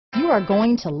are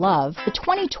going to love the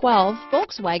 2012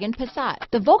 Volkswagen Passat.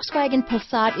 The Volkswagen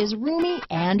Passat is roomy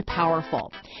and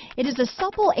powerful. It is a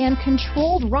supple and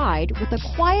controlled ride with a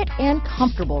quiet and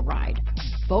comfortable ride.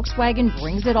 Volkswagen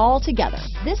brings it all together.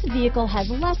 This vehicle has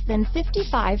less than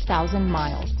 55,000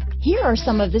 miles. Here are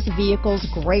some of this vehicle's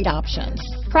great options: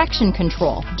 traction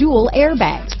control, dual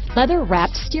airbags,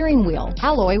 leather-wrapped steering wheel,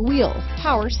 alloy wheels,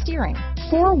 power steering,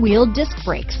 four-wheel disc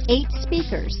brakes, 8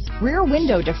 speakers, rear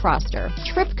window defroster,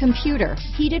 trip computer,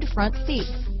 heated front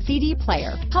seats, CD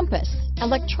player, compass,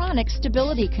 electronic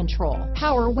stability control,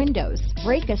 power windows,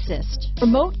 brake assist,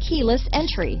 remote keyless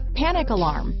entry, panic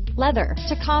alarm, leather,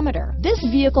 tachometer. This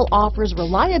vehicle offers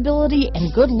reliability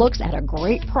and good looks at a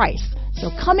great price. So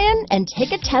come in and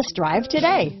take a test drive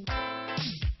today.